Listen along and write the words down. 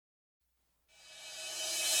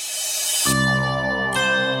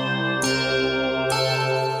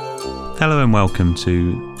Hello and welcome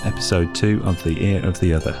to episode 2 of The Ear of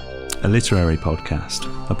the Other, a literary podcast,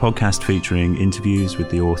 a podcast featuring interviews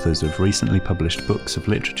with the authors of recently published books of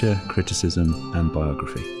literature, criticism and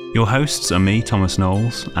biography. Your hosts are me, Thomas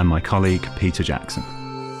Knowles, and my colleague, Peter Jackson.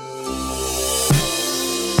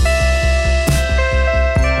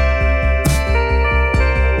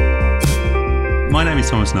 My name is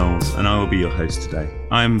Thomas Knowles and I will be your host today.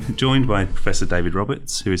 I am joined by Professor David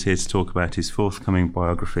Roberts, who is here to talk about his forthcoming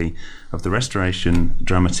biography of the Restoration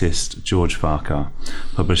dramatist George Farquhar,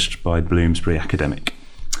 published by Bloomsbury Academic.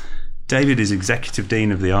 David is Executive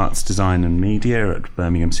Dean of the Arts, Design and Media at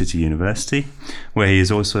Birmingham City University, where he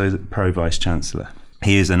is also the Pro-Vice Chancellor.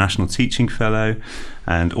 He is a National Teaching Fellow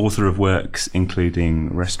and author of works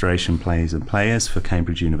including Restoration Plays and Players for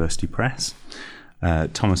Cambridge University Press,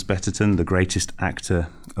 Thomas Betterton, the greatest actor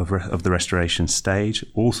of the Restoration stage,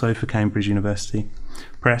 also for Cambridge University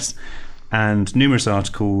Press, and numerous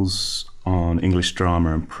articles on English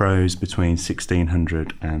drama and prose between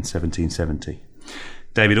 1600 and 1770.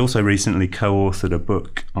 David also recently co-authored a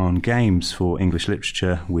book on games for English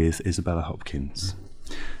literature with Isabella Hopkins.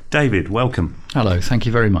 David, welcome. Hello, thank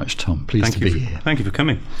you very much, Tom. Pleased to be here. Thank you for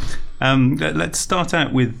coming. Let's start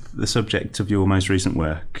out with the subject of your most recent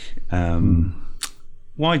work.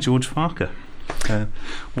 Why George Farquhar?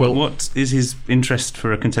 What is his interest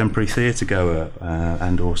for a contemporary theatre goer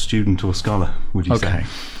and or student or scholar, would you say?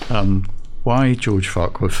 Why George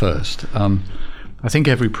Farquhar first? I think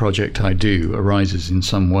every project I do arises in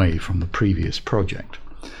some way from the previous project.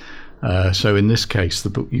 So in this case, the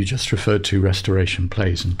book you just referred to, Restoration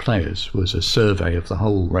Plays and Players, was a survey of the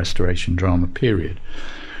whole Restoration drama period.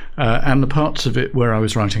 And the parts of it where I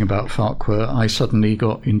was writing about Farquhar, I suddenly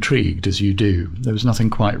got intrigued, as you do. There was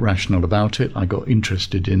nothing quite rational about it. I got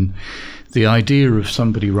interested in the idea of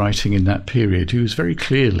somebody writing in that period who was very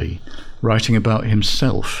clearly writing about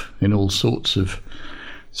himself in all sorts of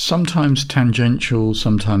sometimes tangential,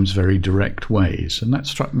 sometimes very direct ways. And that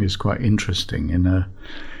struck me as quite interesting in a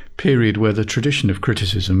period where the tradition of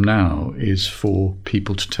criticism now is for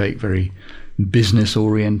people to take very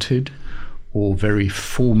business-oriented or very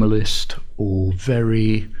formalist or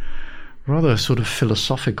very rather sort of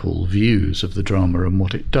philosophical views of the drama and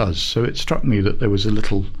what it does. So it struck me that there was a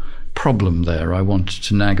little problem there I wanted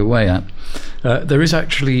to nag away at. There is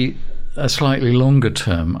actually a slightly longer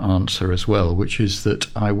term answer as well, which is that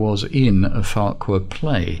I was in a Farquhar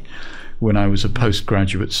play when I was a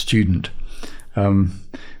postgraduate student.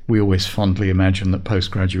 We always fondly imagine that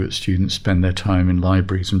postgraduate students spend their time in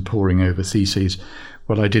libraries and poring over theses.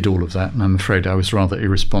 Well, I did all of that, and I'm afraid I was rather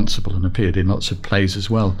irresponsible and appeared in lots of plays as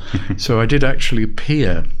well. So I did actually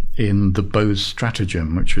appear in The Beau's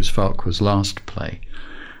Stratagem, which was Farquhar's last play,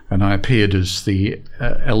 and I appeared as the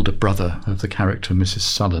elder brother of the character Mrs.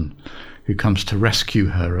 Sullen, who comes to rescue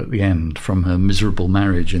her at the end from her miserable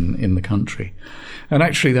marriage in the country. And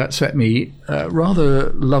actually that set me rather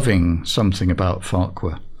loving something about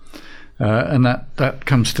Farquhar. And that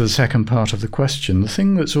comes to the second part of the question. The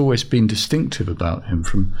thing that's always been distinctive about him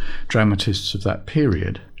from dramatists of that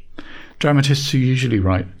period, dramatists who usually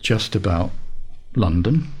write just about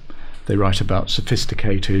London, they write about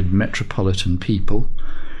sophisticated metropolitan people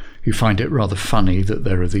who find it rather funny that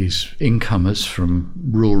there are these incomers from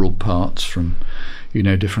rural parts, from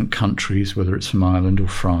different countries, whether it's from Ireland or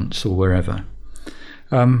France or wherever.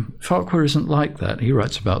 Farquhar isn't like that. He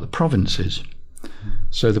writes about the provinces.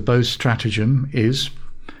 So The Beau's Stratagem is,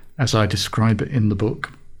 as I describe it in the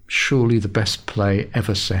book, surely the best play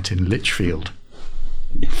ever set in Lichfield.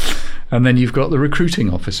 And then you've got The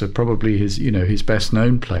Recruiting Officer, probably his best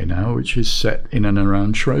known play now, which is set in and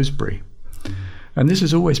around Shrewsbury. And this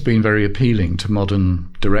has always been very appealing to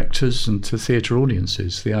modern directors and to theatre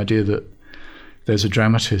audiences, the idea that there's a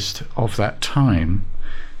dramatist of that time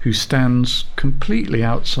who stands completely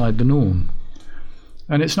outside the norm.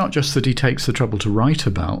 And it's not just that he takes the trouble to write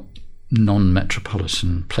about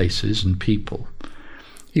non-metropolitan places and people.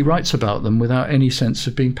 He writes about them without any sense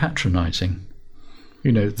of being patronising.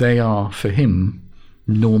 They are, for him,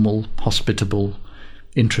 normal, hospitable,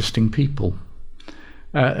 interesting people.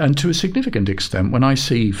 And to a significant extent, when I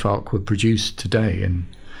see Farquhar produced today in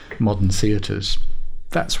modern theatres,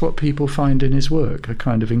 that's what people find in his work, a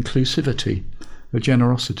kind of inclusivity, a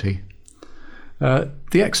generosity. The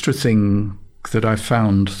extra thing that I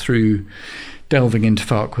found through delving into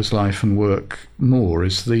Farquhar's life and work more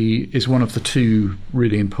is one of the two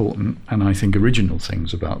really important and I think original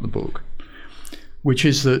things about the book, which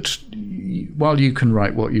is that while you can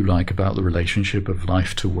write what you like about the relationship of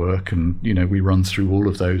life to work, and we run through all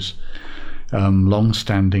of those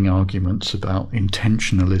long-standing arguments about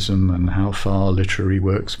intentionalism and how far literary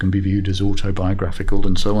works can be viewed as autobiographical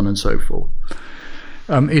and so on and so forth.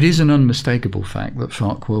 It is an unmistakable fact that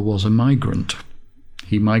Farquhar was a migrant.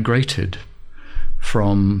 He migrated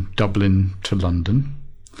from Dublin to London,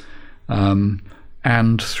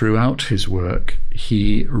 and throughout his work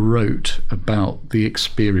he wrote about the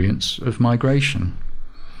experience of migration,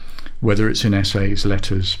 whether it's in essays,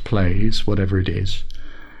 letters, plays, whatever it is.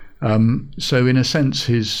 So in a sense,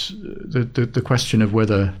 the question of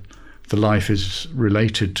whether the life is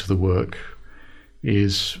related to the work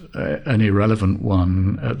is an irrelevant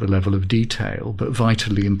one at the level of detail, but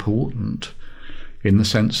vitally important in the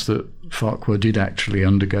sense that Farquhar did actually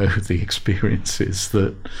undergo the experiences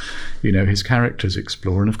that, his characters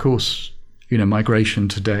explore. And of course, migration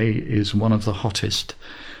today is one of the hottest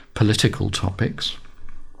political topics.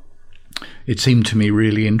 It seemed to me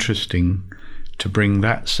really interesting to bring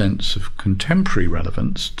that sense of contemporary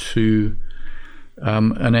relevance to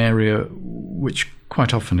an area which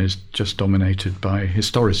quite often is just dominated by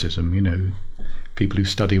historicism. People who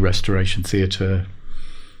study Restoration theatre,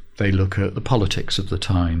 they look at the politics of the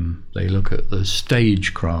time, they look at the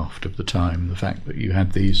stagecraft of the time, the fact that you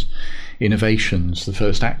had these innovations, the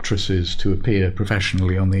first actresses to appear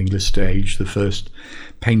professionally on the English stage, the first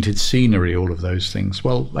painted scenery, all of those things.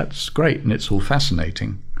 Well, that's great and it's all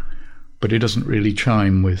fascinating, but it doesn't really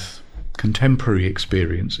chime with contemporary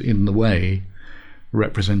experience in the way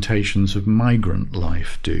representations of migrant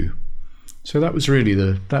life do. So that was really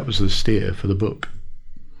the steer for the book.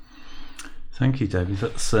 Thank you, David.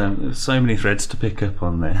 That's so many threads to pick up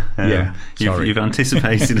on there. You've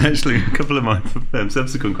anticipated actually a couple of my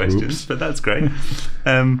subsequent questions, but that's great.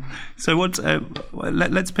 So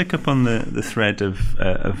let's pick up on the thread of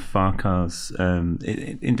Farquhar's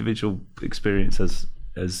individual experience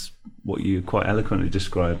as what you quite eloquently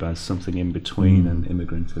describe as something in between an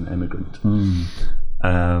immigrant and emigrant.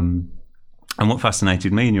 And what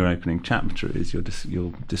fascinated me in your opening chapter is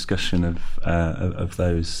your discussion of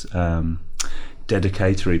those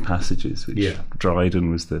dedicatory passages, which Dryden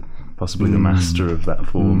was possibly the master of that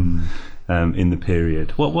form in the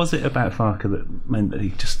period. What was it about Farquhar that meant that he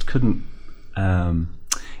just couldn't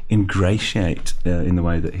ingratiate in the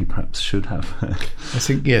way that he perhaps should have? I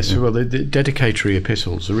think, yes. Well, the dedicatory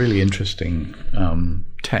epistles are really interesting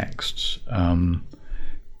texts, and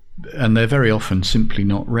they're very often simply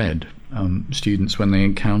not read. Students, when they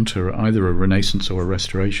encounter either a Renaissance or a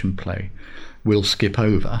Restoration play, will skip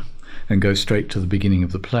over and go straight to the beginning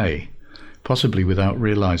of the play, possibly without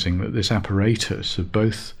realizing that this apparatus of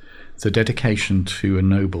both the dedication to a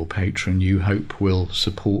noble patron you hope will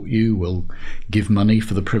support you, will give money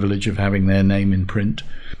for the privilege of having their name in print,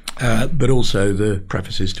 but also the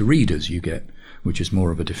prefaces to readers you get, which is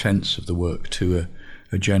more of a defense of the work to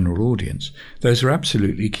a general audience. Those are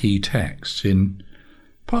absolutely key texts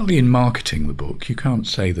partly in marketing the book. You can't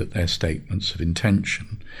say that they're statements of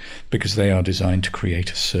intention because they are designed to create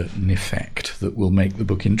a certain effect that will make the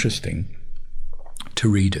book interesting to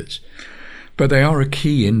readers. But they are a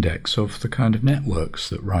key index of the kind of networks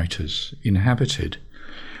that writers inhabited.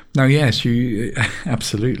 Now, yes, you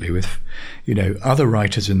absolutely, with other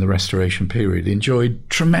writers in the Restoration period enjoyed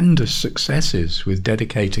tremendous successes with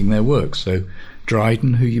dedicating their works. So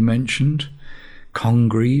Dryden, who you mentioned,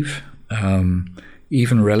 Congreve,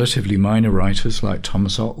 even relatively minor writers like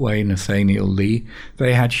Thomas Otway, Nathaniel Lee,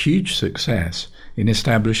 they had huge success in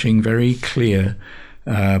establishing very clear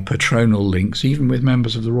patronal links, even with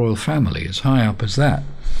members of the royal family, as high up as that.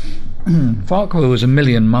 Farquhar was a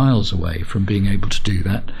million miles away from being able to do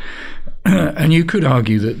that. And you could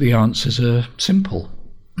argue that the answers are simple.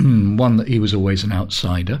 One, that he was always an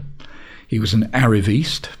outsider. He was an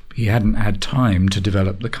arriviste. He hadn't had time to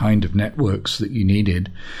develop the kind of networks that you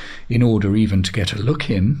needed in order even to get a look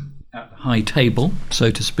in at the high table,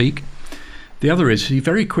 so to speak. The other is he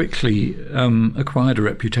very quickly acquired a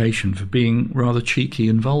reputation for being rather cheeky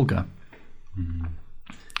and vulgar.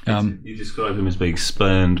 You describe him as being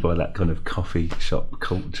spurned by that kind of coffee shop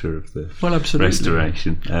culture of the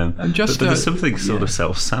Restoration. And just, but there's something sort of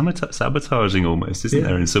self-sabotaging almost, isn't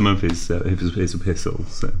there, in some of his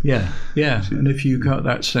epistles? So. Yeah. And if you got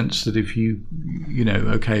that sense that if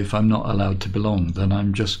if I'm not allowed to belong, then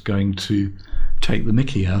I'm just going to take the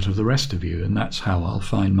mickey out of the rest of you, and that's how I'll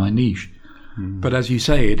find my niche. But as you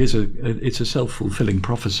say, it's a self-fulfilling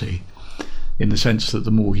prophecy, in the sense that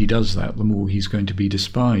the more he does that, the more he's going to be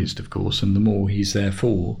despised, of course, and the more he's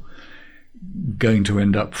therefore going to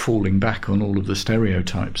end up falling back on all of the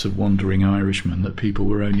stereotypes of wandering Irishmen that people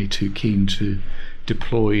were only too keen to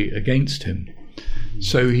deploy against him.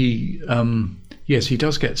 So he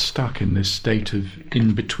does get stuck in this state of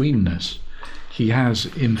in-betweenness. he has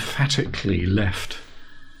emphatically left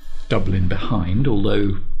Dublin behind,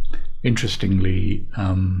 although interestingly,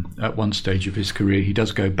 at one stage of his career, he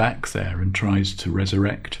does go back there and tries to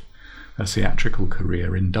resurrect a theatrical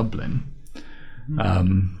career in Dublin.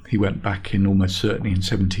 He went back almost certainly in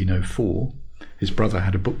 1704. His brother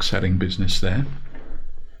had a book-selling business there.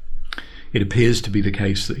 It appears to be the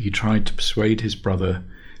case that he tried to persuade his brother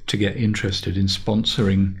to get interested in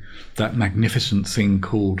sponsoring that magnificent thing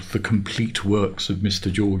called The Complete Works of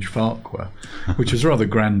Mr. George Farquhar, which was rather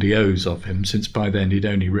grandiose of him, since by then he'd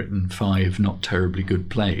only written 5 not terribly good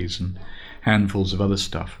plays and handfuls of other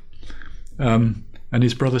stuff. And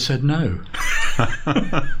his brother said no.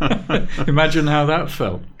 Imagine how that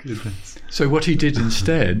felt. Goodness. So what he did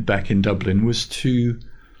instead back in Dublin was to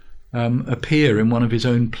appear in one of his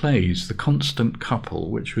own plays, The Constant Couple,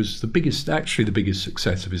 which was the biggest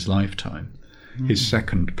success of his lifetime, his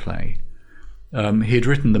second play. He had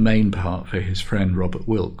written the main part for his friend Robert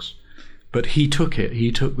Wilkes, but he took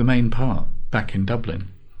the main part back in Dublin.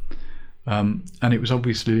 And it was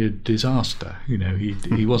obviously a disaster.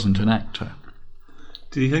 He wasn't an actor.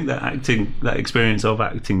 Do you think that experience of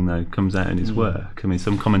acting, though, comes out in his work? I mean,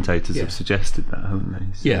 some commentators have suggested that, haven't they?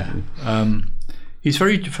 So, yeah.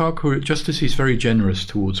 Farquhar, just as he's very generous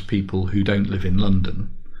towards people who don't live in London,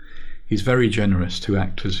 he's very generous to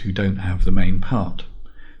actors who don't have the main part.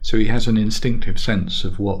 So he has an instinctive sense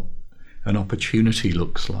of what an opportunity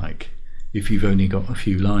looks like if you've only got a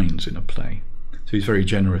few lines in a play. So he's very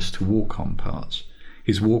generous to walk-on parts.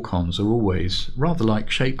 His walk-ons are always rather like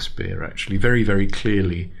Shakespeare, actually, very, very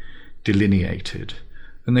clearly delineated.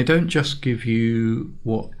 And they don't just give you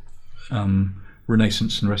what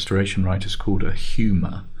Renaissance and Restoration writers called a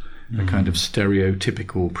humour, a kind of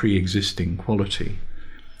stereotypical pre-existing quality.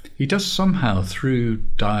 He does somehow, through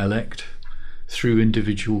dialect, through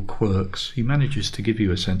individual quirks, he manages to give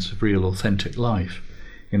you a sense of real authentic life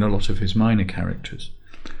in a lot of his minor characters.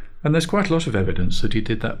 And there's quite a lot of evidence that he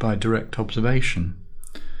did that by direct observation.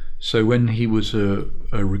 So when he was a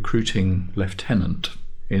recruiting lieutenant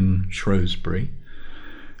in Shrewsbury,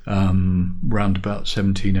 round about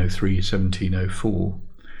 1703, 1704,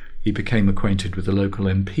 he became acquainted with the local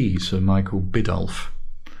MP, Sir Michael Biddulph,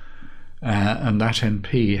 and that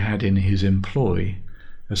MP had in his employ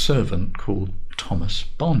a servant called Thomas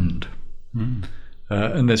Bond.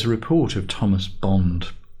 And there's a report of Thomas Bond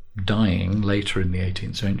dying later in the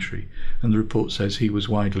 18th century, and the report says he was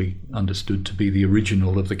widely understood to be the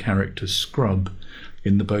original of the character Scrub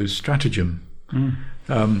in the Beau's Stratagem.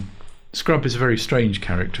 Scrub is a very strange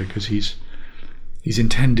character because he's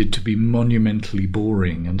intended to be monumentally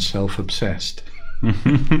boring and self-obsessed.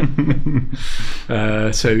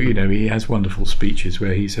 So he has wonderful speeches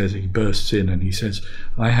where he bursts in and he says,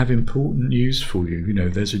 "I have important news for you.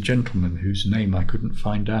 There's a gentleman whose name I couldn't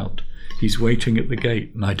find out. He's waiting at the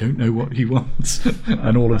gate and I don't know what he wants,"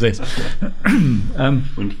 and all of this.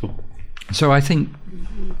 Wonderful. So I think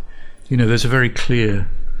there's a very clear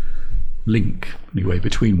link anyway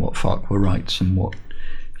between what Farquhar writes and what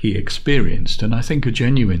he experienced, and I think a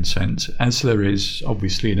genuine sense, as there is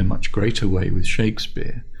obviously in a much greater way with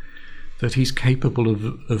Shakespeare, that he's capable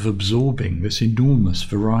of absorbing this enormous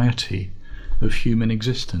variety of human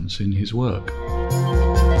existence in his work.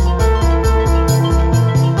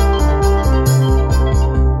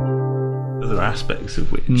 Other aspects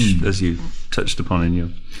of which, as you touched upon in your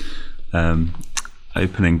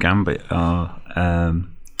opening gambit, are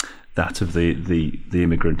that of the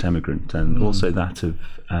immigrant emigrant, and also that of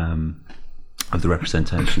the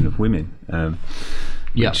representation of women,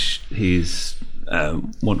 which he's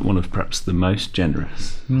one of perhaps the most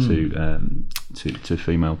generous to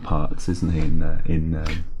female parts, isn't he? In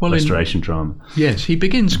Restoration drama. Yes, he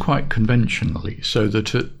begins quite conventionally, so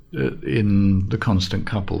that in The Constant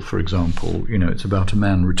Couple, for example, it's about a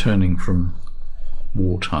man returning from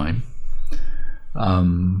wartime.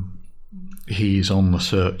 He's on the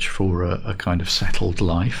search for a kind of settled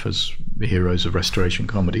life, as the heroes of Restoration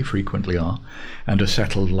comedy frequently are, and a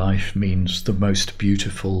settled life means the most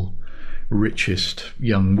beautiful, richest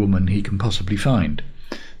young woman he can possibly find.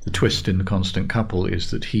 The twist in The Constant Couple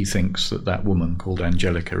is that he thinks that woman called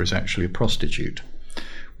Angelica is actually a prostitute,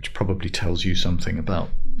 which probably tells you something about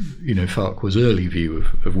Farquhar's early view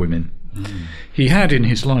of women. He had in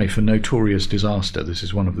his life a notorious disaster. This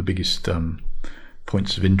is one of the biggest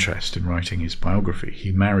points of interest in writing his biography.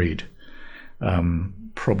 He married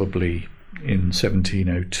probably in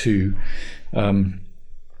 1702.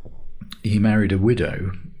 He married a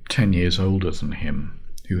widow 10 years older than him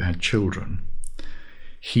who had children.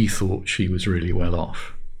 He thought she was really well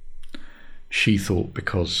off. She thought,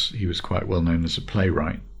 because he was quite well known as a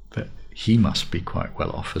playwright, that he must be quite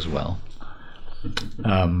well off as well.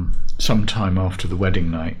 Sometime after the wedding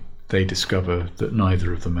night, they discover that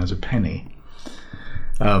neither of them has a penny.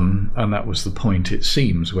 And that was the point, it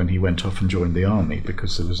seems, when he went off and joined the army,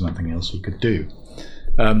 because there was nothing else he could do.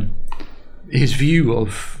 His view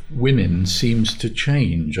of women seems to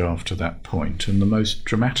change after that point, and the most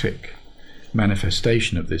dramatic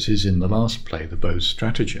manifestation of this is in the last play, The Beau's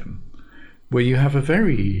Stratagem, where you have a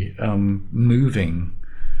very moving,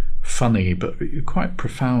 funny, but quite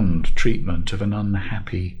profound treatment of an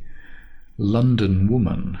unhappy London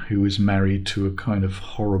woman who is married to a kind of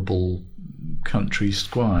horrible country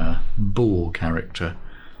squire, boor character,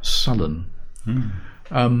 Sullen.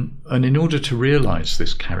 And in order to realise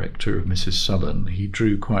this character of Mrs. Sullen, he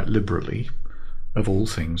drew quite liberally, of all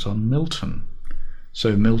things, on Milton.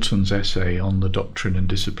 So Milton's essay on the doctrine and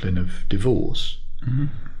discipline of divorce,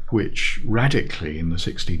 which radically in the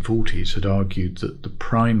 1640s had argued that the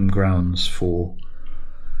prime grounds for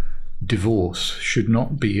divorce should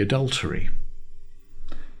not be adultery.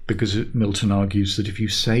 Because Milton argues that if you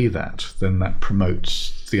say that, then that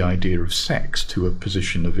promotes the idea of sex to a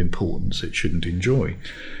position of importance it shouldn't enjoy.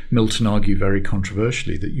 Milton argued very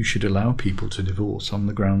controversially that you should allow people to divorce on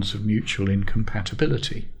the grounds of mutual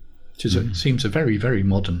incompatibility, which is seems a very, very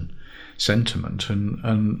modern sentiment,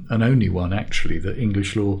 and only one actually that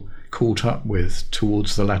English law caught up with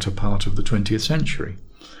towards the latter part of the 20th century.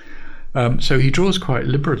 So he draws quite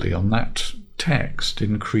liberally on that text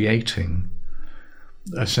in creating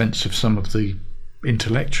a sense of some of the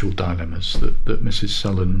intellectual dilemmas that Mrs.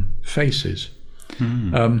 Sullen faces.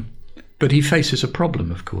 But he faces a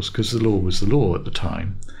problem, of course, because the law was the law at the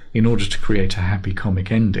time. In order to create a happy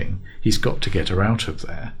comic ending, he's got to get her out of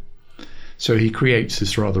there. So he creates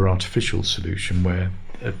this rather artificial solution where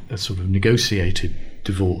a sort of negotiated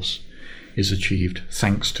divorce is achieved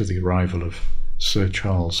thanks to the arrival of Sir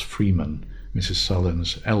Charles Freeman, Mrs.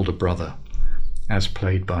 Sullen's elder brother, as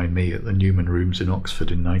played by me at the Newman Rooms in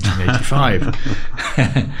Oxford in 1985.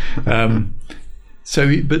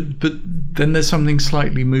 But then there's something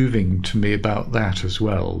slightly moving to me about that as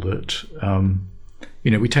well, that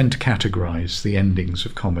we tend to categorise the endings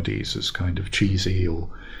of comedies as kind of cheesy or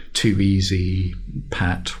too easy,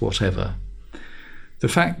 pat, whatever. The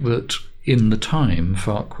fact that in the time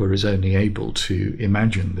Farquhar is only able to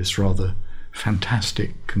imagine this rather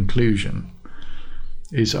fantastic conclusion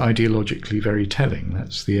is ideologically very telling.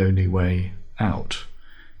 That's the only way out.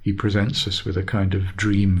 He presents us with a kind of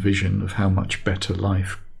dream vision of how much better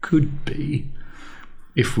life could be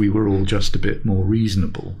if we were all just a bit more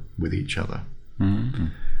reasonable with each other.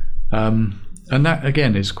 And that,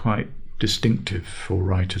 again, is quite distinctive for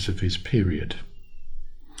writers of his period.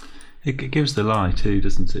 It gives the lie too,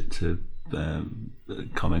 doesn't it, to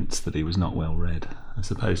comments that he was not well read, I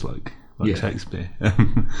suppose, like Shakespeare.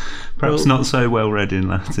 Perhaps not so well read in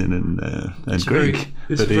Latin and Greek,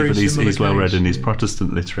 but he's well read in his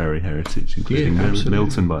Protestant literary heritage, including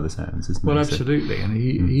Milton by the sounds, isn't Well, he? absolutely. And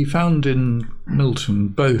he found in Milton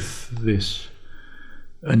both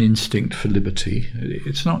an instinct for liberty.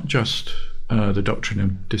 It's not just the doctrine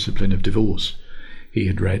and discipline of divorce he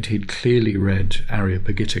had read. He'd clearly read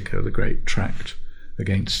Areopagitica, the great tract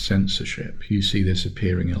against censorship. You see this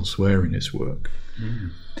appearing elsewhere in his work.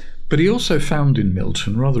 But he also found in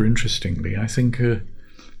Milton, rather interestingly, I think, an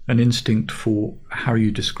instinct for how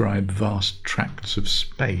you describe vast tracts of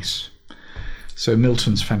space. So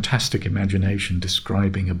Milton's fantastic imagination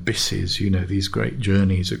describing abysses, these great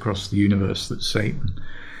journeys across the universe that Satan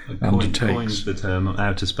undertakes. Coins the term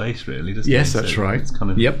outer space, really, doesn't it? Yes, that's right. It's kind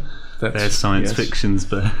of, there's science fiction's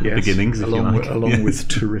beginnings, along if you like. Along with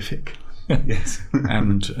terrific. Yes.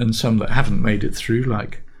 and some that haven't made it through,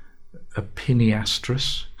 like a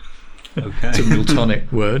piniastrus. Okay. It's a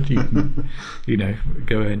Miltonic word. You can,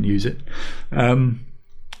 go ahead and use it.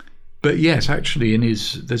 But yes, actually,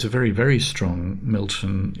 there's a very, very strong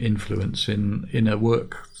Milton influence in a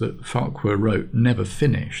work that Farquhar wrote, never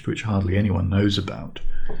finished, which hardly anyone knows about,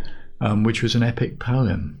 which was an epic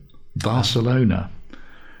poem, Barcelona.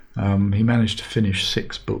 He managed to finish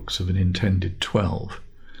 6 books of an intended 12,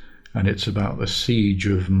 and it's about the siege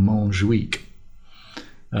of Montjuic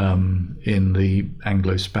in the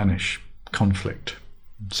Anglo-Spanish conflict,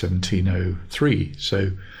 1703.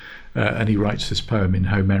 So, and he writes this poem in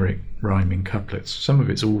Homeric rhyming couplets. Some of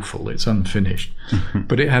it's awful, it's unfinished,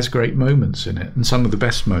 but it has great moments in it, and some of the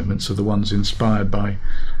best moments are the ones inspired by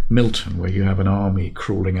Milton, where you have an army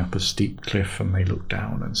crawling up a steep cliff and they look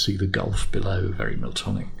down and see the gulf below. Very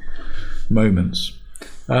Miltonic moments.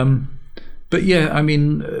 But yeah, I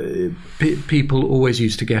mean, people always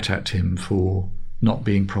used to get at him for not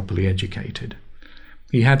being properly educated.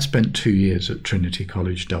 He had spent 2 years at Trinity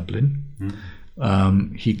College, Dublin.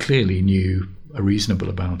 He clearly knew a reasonable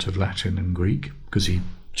amount of Latin and Greek, because he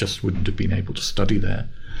just wouldn't have been able to study there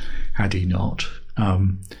had he not.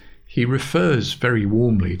 He refers very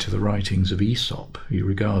warmly to the writings of Aesop. He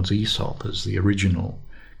regards Aesop as the original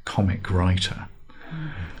comic writer.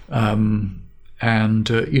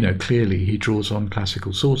 Clearly he draws on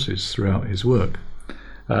classical sources throughout his work.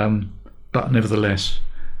 But nevertheless,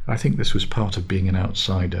 I think this was part of being an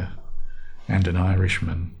outsider and an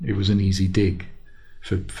Irishman. It was an easy dig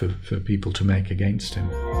for people to make against him.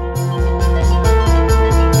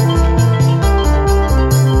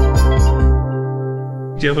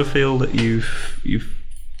 Do you ever feel that you've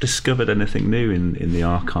discovered anything new in the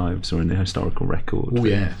archives or in the historical record? Oh,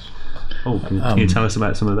 yes. Oh, can you tell us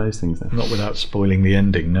about some of those things then? Not without spoiling the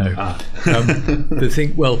ending, no.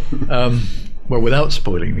 Without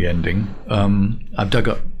spoiling the ending, I've dug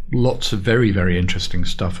up lots of very, very interesting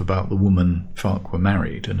stuff about the woman Farquhar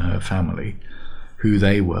married and her family, who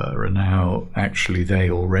they were and how actually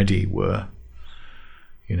they already were,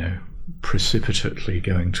 precipitately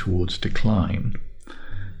going towards decline.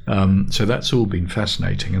 So that's all been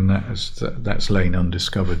fascinating, and that's lain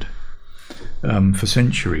undiscovered for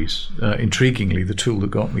centuries. Intriguingly, the tool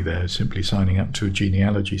that got me there is simply signing up to a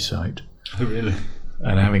genealogy site. Oh, really?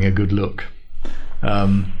 And having a good look.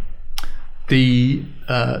 The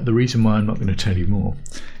reason why I'm not going to tell you more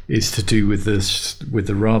is to do with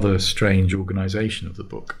the rather strange organisation of the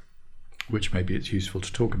book, which maybe it's useful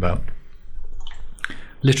to talk about.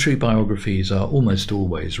 Literary biographies are almost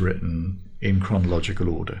always written in chronological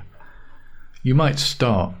order. You might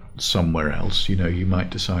start somewhere else. You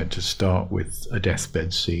might decide to start with a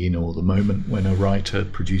deathbed scene or the moment when a writer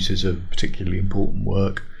produces a particularly important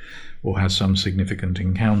work or has some significant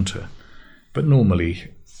encounter. But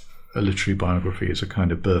normally a literary biography is a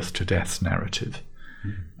kind of birth to death narrative.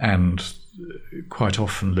 And quite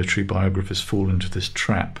often literary biographers fall into this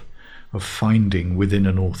trap of finding within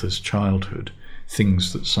an author's childhood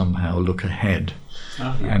things that somehow look ahead,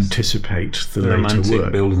 anticipate the later romantic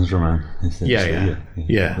work. Bildungsroman.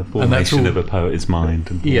 Yeah. The formation of a poet's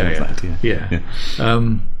mind. And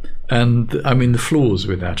and I mean the flaws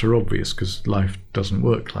with that are obvious, because life doesn't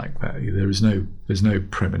work like that. There's no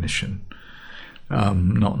premonition,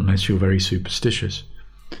 not unless you're very superstitious.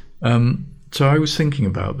 So I was thinking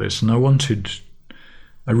about this, and I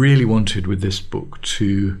really wanted with this book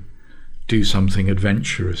to do something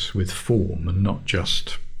adventurous with form and not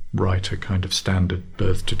just write a kind of standard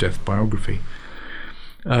birth to death biography.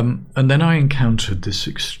 And then I encountered this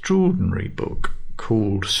extraordinary book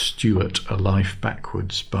called Stuart, A Life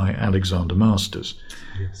Backwards by Alexander Masters,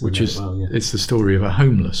 which is it's the story of a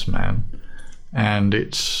homeless man, and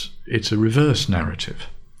it's a reverse narrative.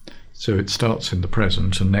 So it starts in the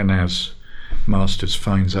present, and then as Masters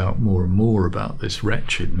finds out more and more about this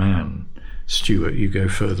wretched man, Stuart, you go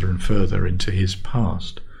further and further into his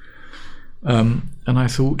past. And I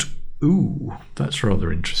thought, ooh, that's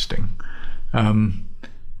rather interesting.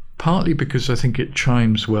 Partly because I think it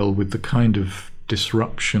chimes well with the kind of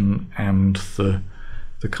disruption and the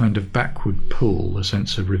kind of backward pull, the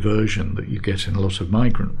sense of reversion that you get in a lot of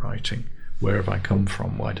migrant writing. Where have I come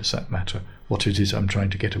from? Why does that matter? What it is I'm trying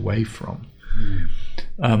to get away from.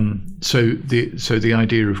 So the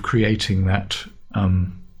idea of creating that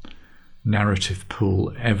narrative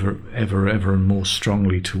pull ever and more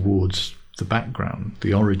strongly towards the background,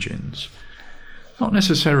 the origins, not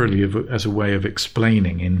necessarily as a way of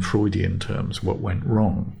explaining in Freudian terms what went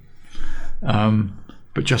wrong,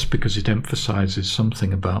 but just because it emphasizes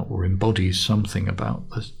something about or embodies something about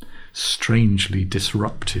the strangely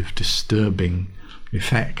disruptive, disturbing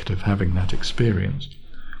effect of having that experience.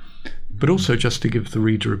 But also just to give the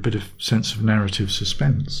reader a bit of sense of narrative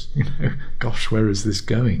suspense. Gosh, where is this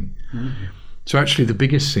going? Mm-hmm. So actually the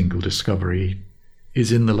biggest single discovery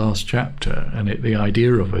is in the last chapter, and the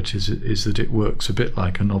idea of it is that it works a bit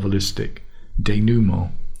like a novelistic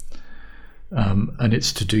denouement, and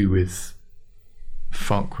it's to do with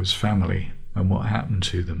Farquhar's family and what happened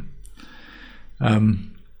to them.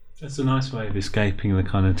 That's a nice way of escaping the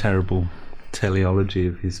kind of terrible teleology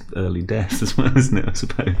of his early death as well, isn't it? I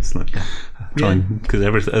suppose,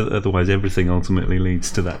 because otherwise everything ultimately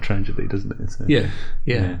leads to that tragedy, doesn't it? So,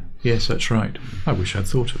 yes, that's right. I wish I'd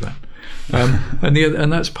thought of that.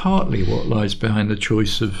 And that's partly what lies behind the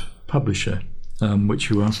choice of publisher, which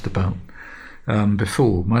you asked about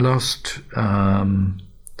before. My last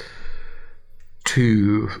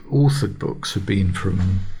two authored books have been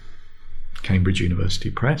from Cambridge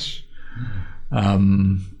University Press.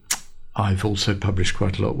 I've also published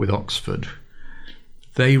quite a lot with Oxford.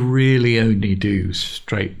 They really only do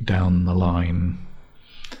straight down the line,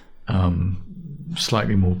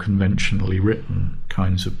 slightly more conventionally written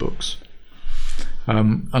kinds of books.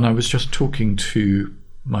 And I was just talking to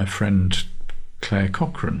my friend Claire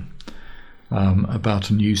Cochrane about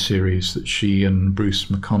a new series that she and Bruce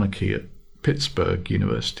McConaughey at Pittsburgh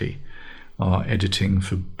University are editing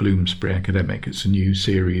for Bloomsbury Academic. It's a new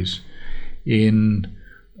series in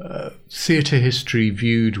theatre history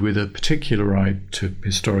viewed with a particular eye to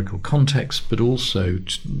historical context, but also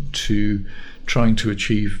to trying to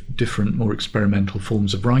achieve different, more experimental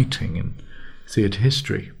forms of writing in theatre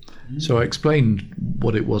history. So I explained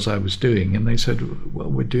what it was I was doing, and they said, well,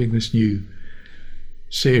 we're doing this new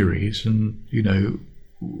series, and, you know,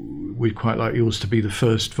 we'd quite like yours to be the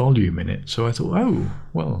first volume in it. So I thought, oh,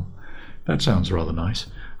 well, that sounds rather nice.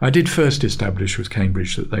 I did first establish with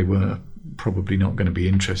Cambridge that they were probably not going to be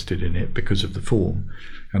interested in it because of the form,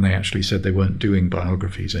 and they actually said they weren't doing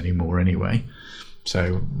biographies anymore anyway.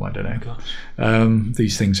 So I don't know.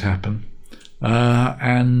 These things happen. You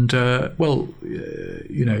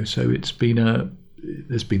know, so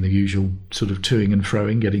there's been the usual sort of toing and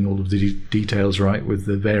froing, getting all of the details right with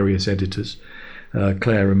the various editors,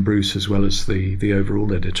 Claire and Bruce, as well as the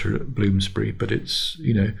overall editor at Bloomsbury. But it's,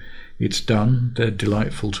 you know, it's done. They're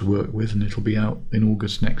delightful to work with, and it'll be out in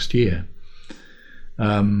August next year.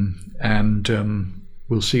 We'll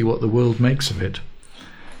see what the world makes of it.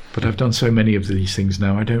 But I've done so many of these things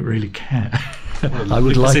now, I don't really care. Well, I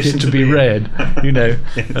would like it to be read, you know.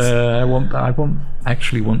 Yes. I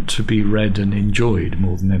actually want to be read and enjoyed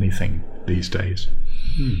more than anything these days.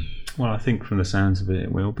 Well, I think from the sounds of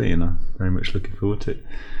it will be, and I'm very much looking forward to it.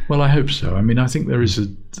 Well, I hope so. I mean, I think there is a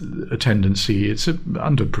tendency, it's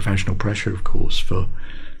under professional pressure, of course, for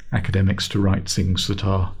academics to write things that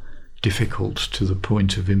are difficult to the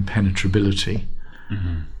point of impenetrability.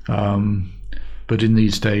 Mm-hmm. But in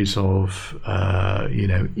these days of, you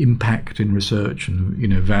know, impact in research and, you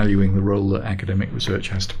know, valuing the role that academic research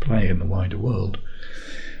has to play in the wider world,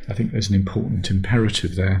 I think there's an important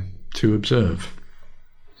imperative there to observe.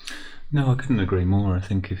 No, I couldn't agree more. I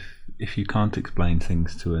think if you can't explain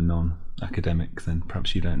things to a non-academic, then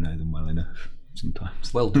perhaps you don't know them well enough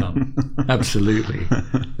sometimes. Well done. Absolutely.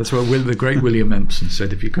 That's what the great William Empson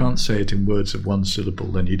said, if you can't say it in words of one syllable,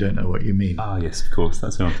 then you don't know what you mean. Ah, yes, of course,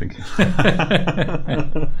 that's what I'm thinking.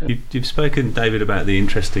 You've spoken, David, about the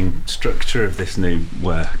interesting structure of this new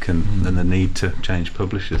work and the need to change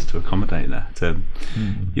publishers to accommodate that.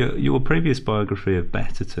 Your previous biography of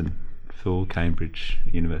Betterton for Cambridge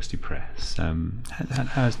University Press,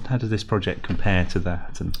 how does this project compare to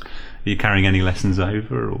that? And are you carrying any lessons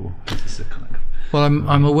over, or is this a kind of... Well,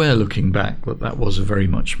 I'm aware, looking back, that was a very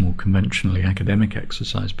much more conventionally academic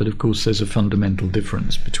exercise, but of course there's a fundamental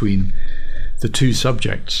difference between the two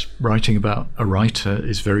subjects. Writing about a writer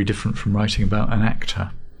is very different from writing about an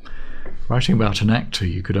actor. Writing about an actor,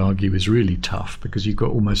 you could argue, is really tough because you've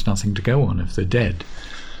got almost nothing to go on if they're dead.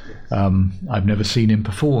 I've never seen him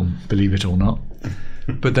perform, believe it or not.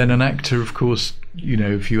 But then an actor, of course, you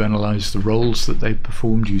know, if you analyse the roles that they've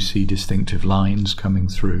performed, you see distinctive lines coming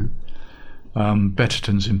through.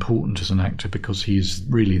 Betterton's important as an actor because he's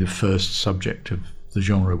really the first subject of the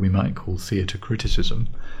genre we might call theatre criticism.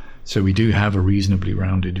 So we do have a reasonably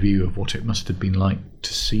rounded view of what it must have been like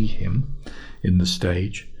to see him in the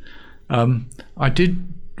stage. I adopted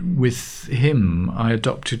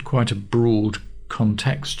quite a broad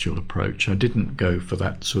contextual approach. I didn't go for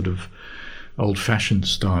that sort of old-fashioned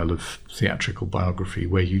style of theatrical biography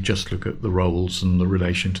where you just look at the roles and the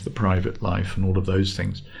relation to the private life and all of those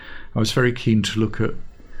things. I was very keen to look at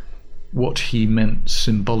what he meant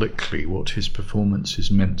symbolically, what his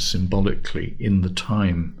performances meant symbolically in the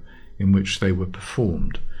time in which they were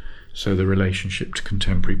performed. So the relationship to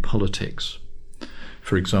contemporary politics.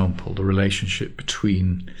 For example, the relationship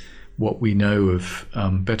between what we know of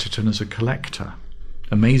Betterton as a collector.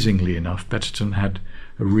 Amazingly enough, Betterton had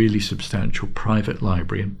a really substantial private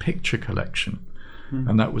library and picture collection,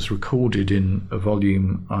 and that was recorded in a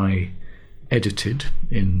volume I edited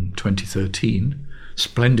in 2013,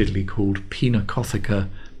 splendidly called Pinacotheca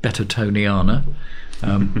Bettertoniana,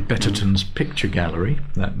 Betterton's picture gallery,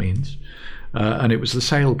 that means, and it was the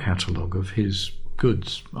sale catalogue of his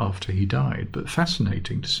goods after he died, but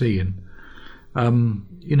fascinating to see. And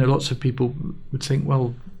you know, lots of people would think,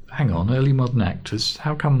 well, hang on, early modern actors,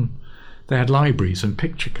 how come they had libraries and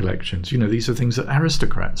picture collections? You know, these are things that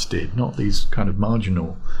aristocrats did, not these kind of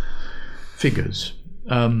marginal figures.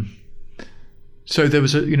 So there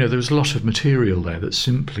was a lot of material there that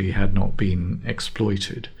simply had not been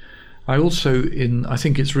exploited. I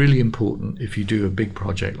think it's really important, if you do a big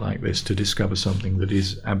project like this, to discover something that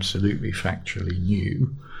is absolutely factually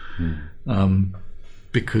new,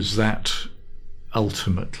 because that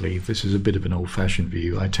ultimately, this is a bit of an old-fashioned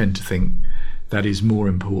view, I tend to think that is more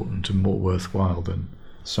important and more worthwhile than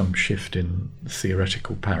some shift in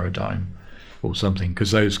theoretical paradigm or something,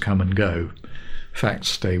 because those come and go. Facts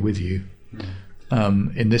stay with you.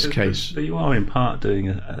 In this case, but you are in part doing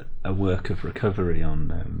a work of recovery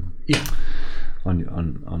on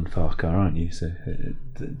Farquhar, aren't you? So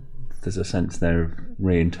there's a sense there of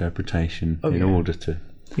reinterpretation in order to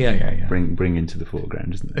bring into the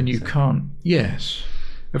foreground, isn't there? And you can't. Yes,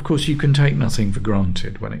 of course, you can take nothing for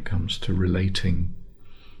granted when it comes to relating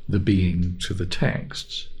the being to the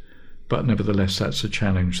texts. But nevertheless, that's a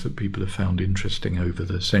challenge that people have found interesting over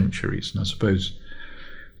the centuries. And I suppose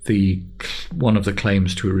one of the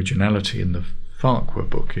claims to originality in the Farquhar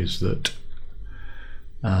book is that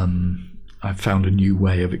I've found a new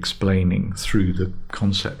way of explaining through the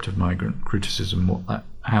concept of migrant criticism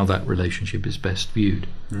how that relationship is best viewed.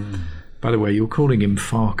 By the way, you're calling him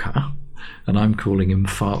Farquhar, and I'm calling him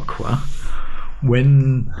Farquhar.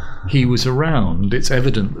 When he was around, it's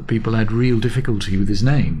evident that people had real difficulty with his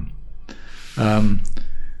name.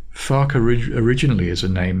 Farquhar originally as a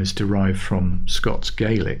name is derived from Scots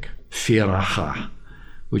Gaelic, Fiaracha,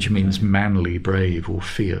 which means manly, brave, or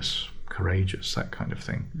fierce, courageous, that kind of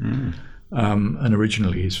thing. And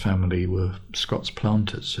originally his family were Scots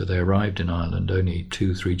planters, so they arrived in Ireland only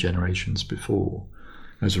 2-3 generations before,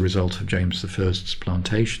 as a result of James I's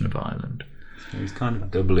plantation of Ireland. So he's kind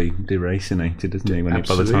of doubly deracinated, isn't he, by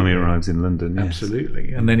the time he arrives in London? Yes.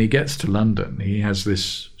 Absolutely. And then he gets to London. He has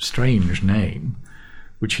this strange name,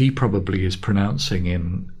 which he probably is pronouncing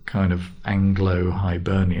in kind of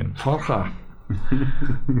Anglo-Hibernian, Farquhar.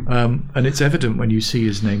 And it's evident when you see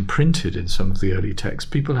his name printed in some of the early texts,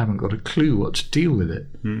 people haven't got a clue what to deal with it.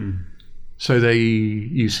 So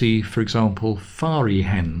you see, for example, Fari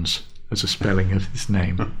hens as a spelling of his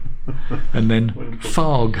name, and then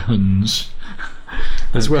Farghans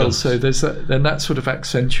as well. So there's then that sort of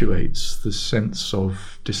accentuates the sense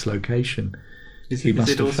of dislocation. Is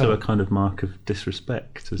it also a kind of mark of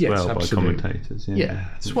disrespect as well absolutely. By commentators? Yeah,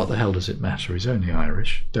 it's what the hell does it matter? He's only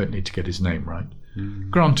Irish. Don't need to get his name right.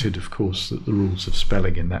 Granted, of course, that the rules of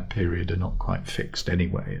spelling in that period are not quite fixed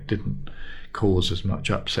anyway. It didn't cause as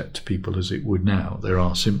much upset to people as it would now. There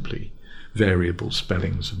are simply variable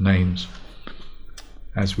spellings of names,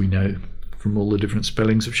 as we know from all the different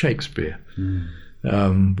spellings of Shakespeare,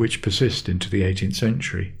 which persist into the 18th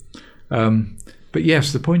century. But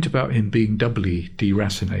yes, the point about him being doubly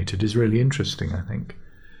deracinated is really interesting, I think.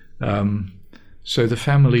 So the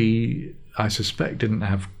family, I suspect, didn't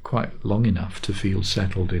have quite long enough to feel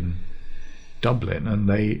settled in Dublin, and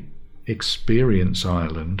they experience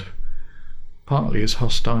Ireland partly as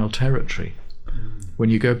hostile territory. When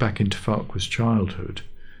you go back into Farquhar's childhood,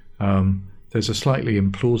 there's a slightly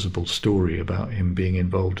implausible story about him being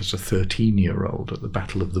involved as a 13-year-old at the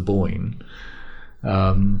Battle of the Boyne.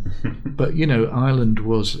 But, Ireland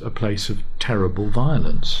was a place of terrible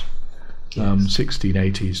violence.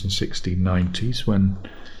 1680s and 1690s, when,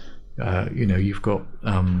 you've got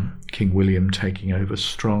King William taking over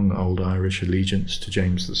strong old Irish allegiance to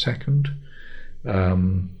James II,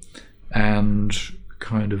 and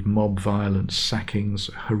kind of mob violence, sackings,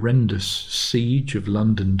 horrendous siege of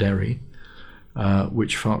Londonderry,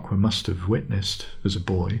 which Farquhar must have witnessed as a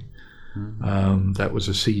boy. That was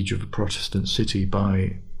a siege of a Protestant city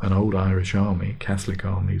by an old Irish army, Catholic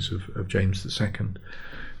armies of James II,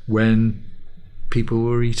 when people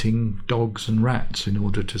were eating dogs and rats in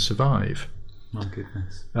order to survive. My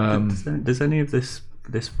goodness. Does any of this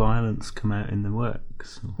violence come out in the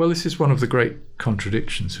works? Well, this is one of the great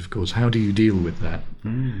contradictions, of course. How do you deal with that?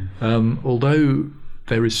 Although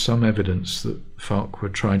there is some evidence that Farquhar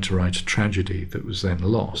tried to write a tragedy that was then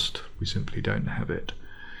lost, we simply don't have it.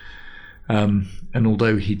 And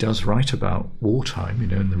although he does write about wartime,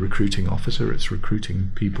 in The Recruiting Officer, it's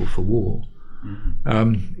recruiting people for war,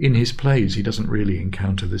 in his plays he doesn't really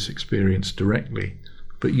encounter this experience directly,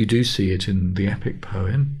 but you do see it in the epic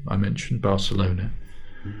poem I mentioned, Barcelona,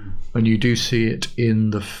 and you do see it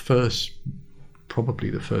in probably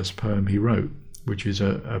the first poem he wrote, which is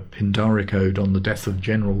a Pindaric ode on the death of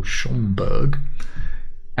General Schomberg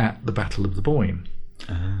at the Battle of the Boyne,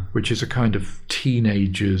 which is a kind of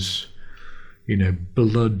teenager's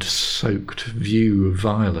blood-soaked view of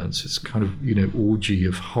violence. It's kind of, orgy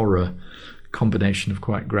of horror, combination of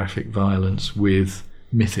quite graphic violence with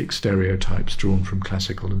mythic stereotypes drawn from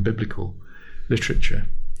classical and biblical literature.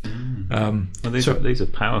 Well, these are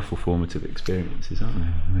powerful formative experiences, aren't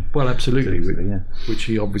they? Well, absolutely, which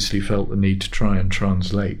he obviously felt the need to try and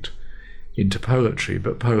translate into poetry,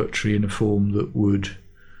 but poetry in a form that would,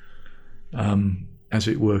 as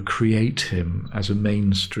it were, create him as a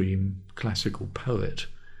mainstream classical poet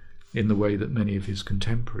in the way that many of his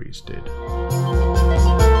contemporaries did.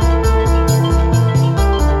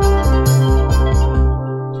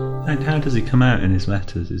 And how does he come out in his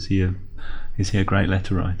letters? Is he a great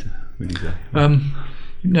letter writer, would you say?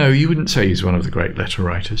 No, you wouldn't say he's one of the great letter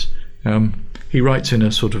writers. He writes in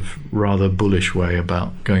a sort of rather bullish way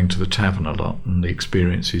about going to the tavern a lot and the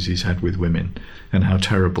experiences he's had with women and how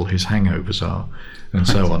terrible his hangovers are and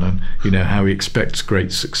so on, and how he expects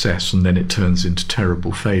great success and then it turns into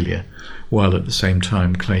terrible failure, while at the same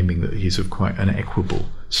time claiming that he's of quite an equable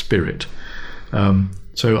spirit.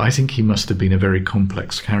 So I think he must have been a very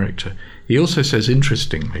complex character. He also says,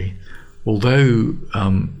 interestingly, although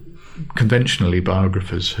conventionally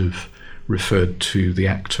biographers have referred to the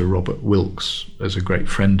actor Robert Wilkes as a great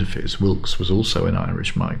friend of his, Wilkes was also an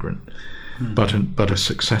Irish migrant, but a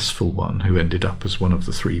successful one who ended up as one of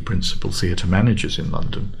the 3 principal theatre managers in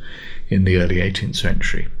London in the early 18th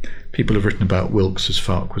century. People have written about Wilkes as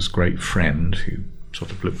Farquhar's great friend, who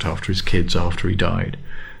sort of looked after his kids after he died,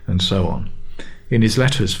 and so on. In his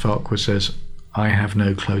letters, Farquhar says, "I have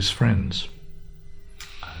no close friends."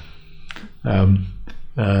 And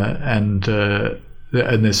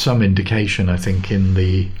there's some indication, I think, in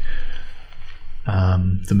the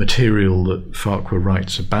material that Farquhar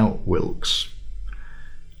writes about Wilkes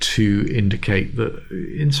to indicate that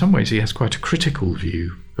in some ways he has quite a critical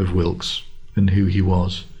view of Wilkes and who he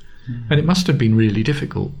was. And it must have been really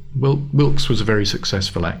difficult. Wilkes was a very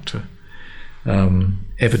successful actor,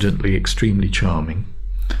 evidently extremely charming.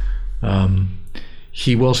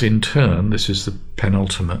 He was in turn, this is the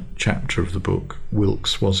penultimate chapter of the book,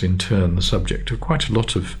 Wilkes was in turn the subject of quite a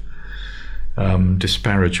lot of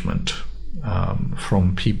disparagement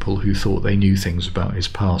from people who thought they knew things about his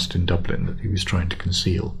past in Dublin that he was trying to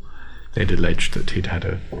conceal. They'd alleged that he'd had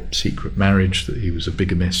a secret marriage, that he was a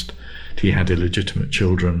bigamist, that he had illegitimate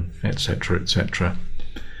children, etc., etc.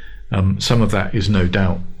 Some of that is no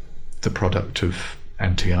doubt the product of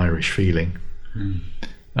anti-Irish feeling.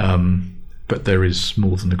 But there is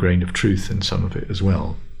more than a grain of truth in some of it as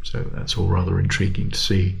well. So that's all rather intriguing to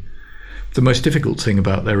see. The most difficult thing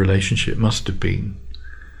about their relationship must have been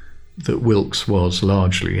that Wilkes was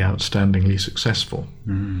largely outstandingly successful.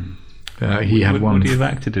 He had one. Would he have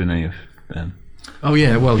acted in any of them? Oh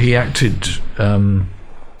yeah, well he acted.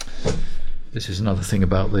 This is another thing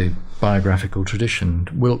about the biographical tradition.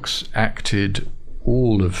 Wilkes acted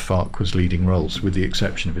all of Farquhar's leading roles, with the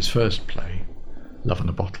exception of his first play, Love in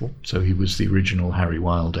a Bottle. So he was the original Harry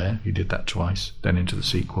Wildair. He did that twice, then into the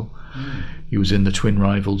sequel. He was in The Twin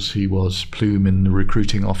Rivals. He was Plume in The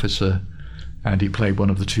Recruiting Officer, and he played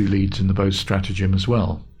one of the 2 leads in The Beau's Stratagem as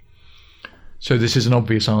well. So this is an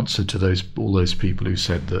obvious answer to all those people who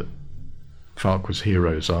said that Farquhar's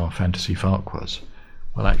heroes are fantasy Farquhars.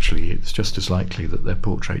 Well, actually, it's just as likely that they're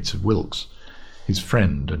portraits of Wilkes, his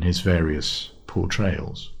friend, and his various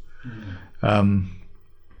portrayals. And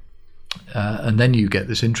then you get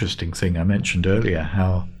this interesting thing I mentioned earlier,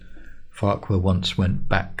 how Farquhar once went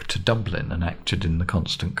back to Dublin and acted in The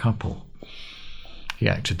Constant Couple. He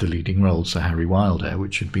acted the leading roles, the Harry Wildair,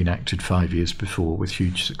 which had been acted 5 years before with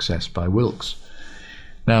huge success by Wilkes.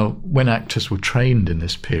 Now, when actors were trained in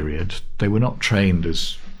this period, they were not trained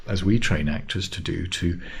as we train actors to do,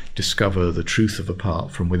 to discover the truth of a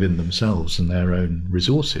part from within themselves and their own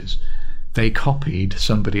resources. They copied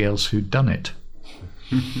somebody else who'd done it.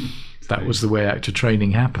 That was the way actor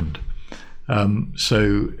training happened.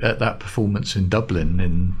 So at that performance in Dublin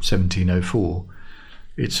in 1704,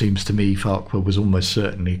 it seems to me Farquhar was almost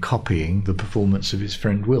certainly copying the performance of his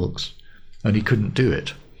friend Wilkes, and he couldn't do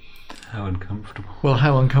it. How uncomfortable. Well,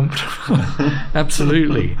 how uncomfortable.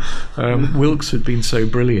 Absolutely. Wilkes had been so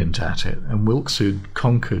brilliant at it, and Wilkes had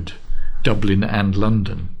conquered Dublin and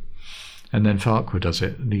London. And then Farquhar does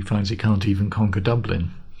it, and he finds he can't even conquer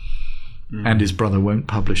Dublin. And his brother won't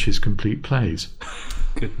publish his complete plays.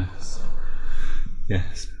 Goodness.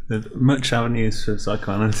 Yes. There's much avenues for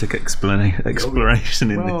psychoanalytic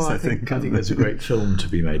exploration in this, I think. I think there's a great film to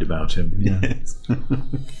be made about him. Yeah. Yes.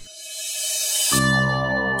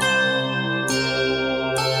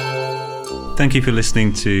 Thank you for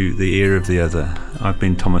listening to The Ear of the Other. I've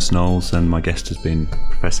been Thomas Knowles and my guest has been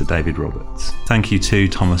Professor David Roberts. Thank you to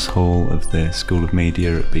Thomas Hall of the School of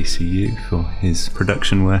Media at BCU for his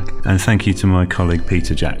production work, and thank you to my colleague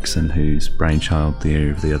Peter Jackson, whose brainchild The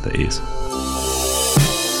Ear of the Other is.